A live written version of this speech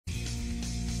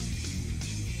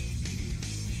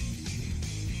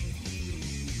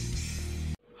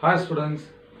Hi students,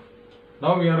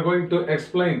 now we are going to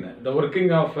explain the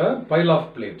working of a pile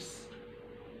of plates.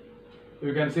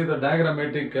 You can see the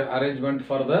diagrammatic arrangement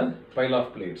for the pile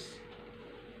of plates.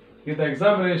 In the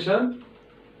examination,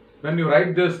 when you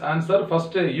write this answer,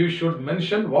 first you should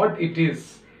mention what it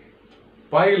is.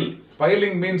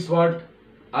 Piling means what?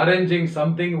 Arranging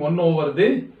something one over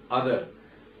the other.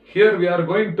 Here we are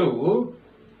going to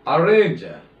arrange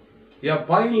a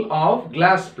pile of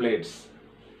glass plates.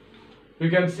 You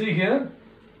can see here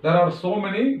there are so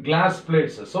many glass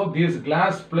plates. So these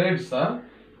glass plates are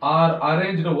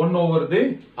arranged one over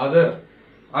the other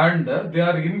and they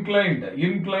are inclined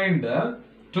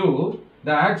to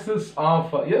the axis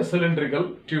of a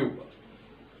cylindrical tube.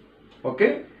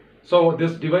 Okay. So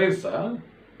this device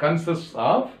consists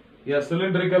of a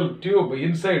cylindrical tube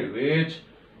inside which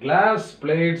glass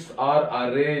plates are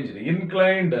arranged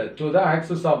inclined to the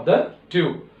axis of the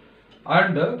tube.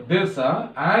 And this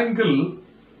angle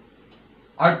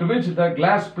at which the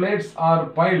glass plates are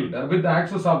piled with the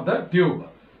axis of the tube.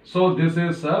 So this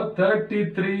is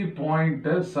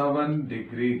 33.7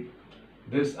 degree.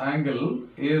 This angle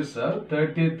is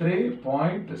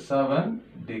 33.7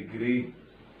 degree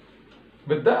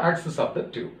with the axis of the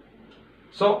tube.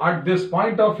 So at this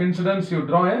point of incidence you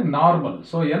draw a normal.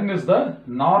 So n is the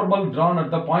normal drawn at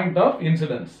the point of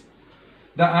incidence.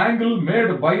 The angle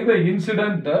made by the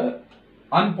incident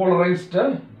unpolarized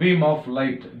beam of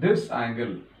light, this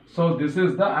angle. So this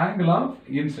is the angle of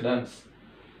incidence.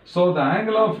 So the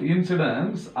angle of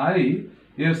incidence I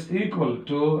is equal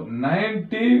to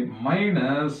 90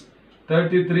 minus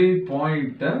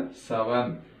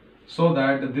 33.7. So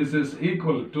that this is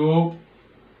equal to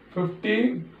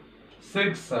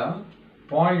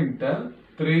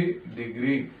 56.3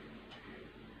 degree.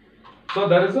 So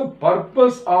there is a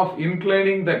purpose of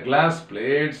inclining the glass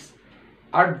plates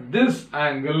at this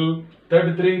angle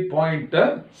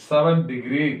 33.7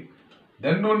 degree.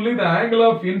 Then only the angle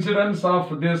of incidence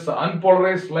of this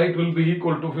unpolarized light will be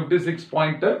equal to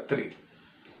 56.3.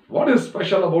 What is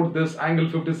special about this angle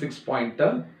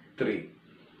 56.3?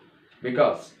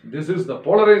 Because this is the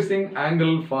polarizing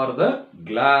angle for the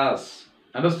glass.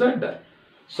 Understand?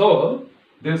 So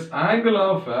this angle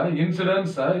of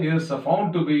incidence is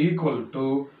found to be equal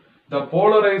to the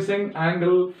polarizing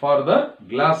angle for the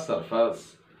glass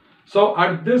surface. So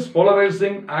at this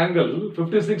polarizing angle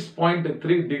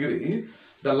 56.3 degree,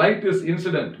 the light is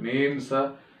incident, means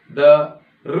the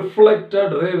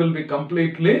reflected ray will be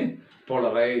completely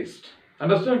polarized.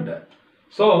 Understand?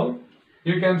 So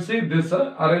you can see this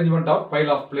arrangement of pile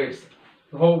of plates.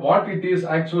 So what it is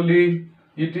actually?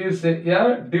 It is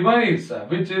a device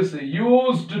which is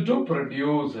used to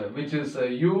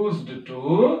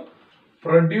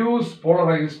produce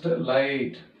polarized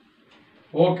light.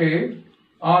 Okay,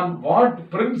 on what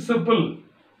principle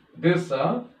this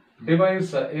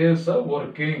device is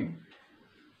working?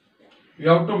 You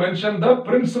have to mention the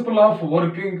principle of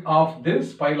working of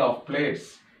this pile of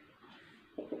plates.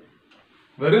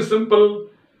 Very simple,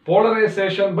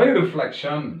 polarization by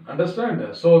reflection.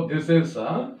 Understand? So this is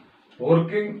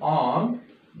working on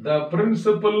the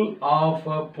principle of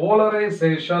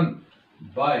polarization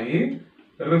by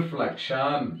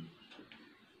reflection.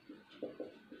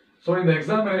 So in the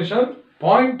examination,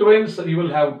 point-wise you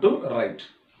will have to write.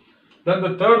 Then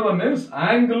the third one is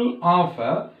angle of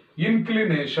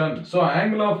inclination. So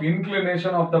angle of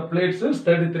inclination of the plates is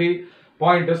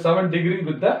 33.7 degree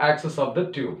with the axis of the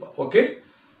tube. Okay.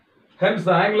 Hence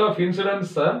the angle of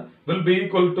incidence will be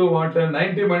equal to what?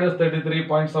 90 minus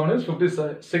 33.7 is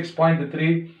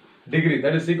 56.3 degree.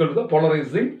 That is equal to the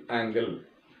polarizing angle.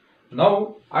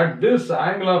 Now at this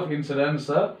angle of incidence,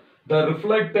 the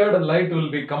reflected light will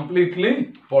be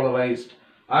completely polarized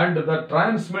and the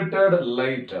transmitted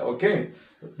light, okay,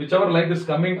 whichever light is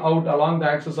coming out along the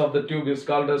axis of the tube is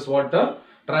called as what?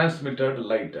 Transmitted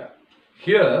light.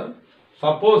 Here,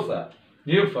 suppose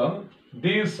if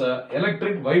these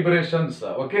electric vibrations,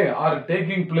 okay, are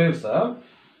taking place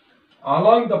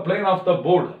along the plane of the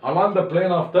board,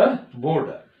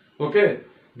 okay,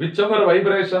 whichever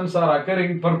vibrations are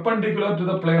occurring perpendicular to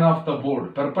the plane of the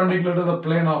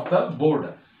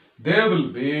board, they will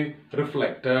be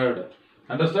reflected.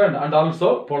 Understand? And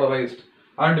also polarized.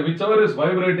 And whichever is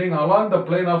vibrating along the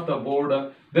plane of the board,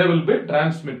 they will be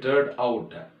transmitted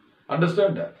out.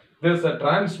 Understand? This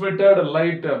transmitted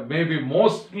light may be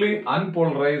mostly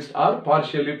unpolarized or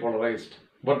partially polarized,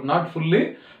 but not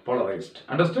fully polarized.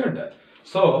 Understand?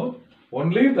 So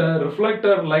only the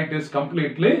reflected light is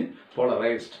completely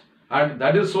polarized, and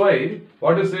that is why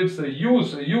what is its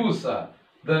use?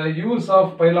 The use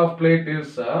of pile of plate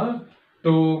is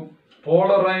to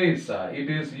polarize. It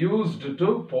is used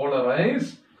to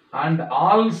polarize and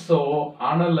also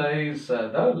analyze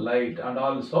the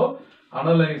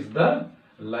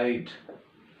light.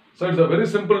 So it's a very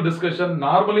simple discussion.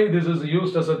 Normally this is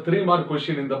used as a 3-mark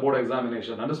question in the board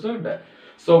examination. Understand?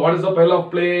 So what is a pile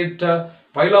of plate?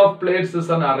 Pile of plates is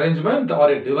an arrangement or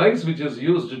a device which is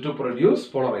used to produce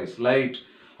polarized light.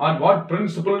 On what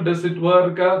principle does it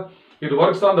work? It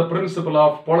works on the principle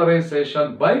of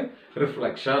polarization by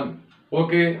reflection.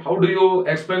 Okay, how do you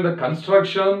explain the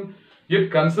construction? It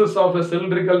consists of a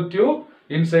cylindrical tube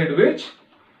inside which,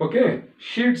 okay,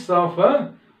 sheets of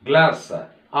glass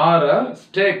are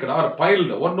staked or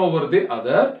piled one over the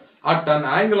other at an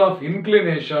angle of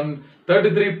inclination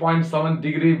 33.7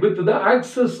 degree with the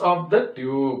axis of the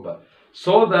tube,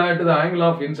 so that the angle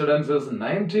of incidence is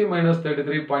 90 minus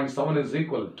 33.7 is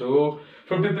equal to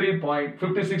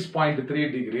 56.3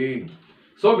 degree.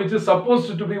 So which is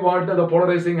supposed to be what? The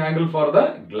polarizing angle for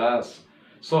the glass.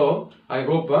 So I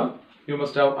hope you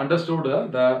must have understood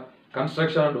the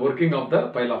construction and working of the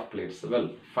pile of plates.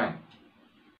 Well, fine.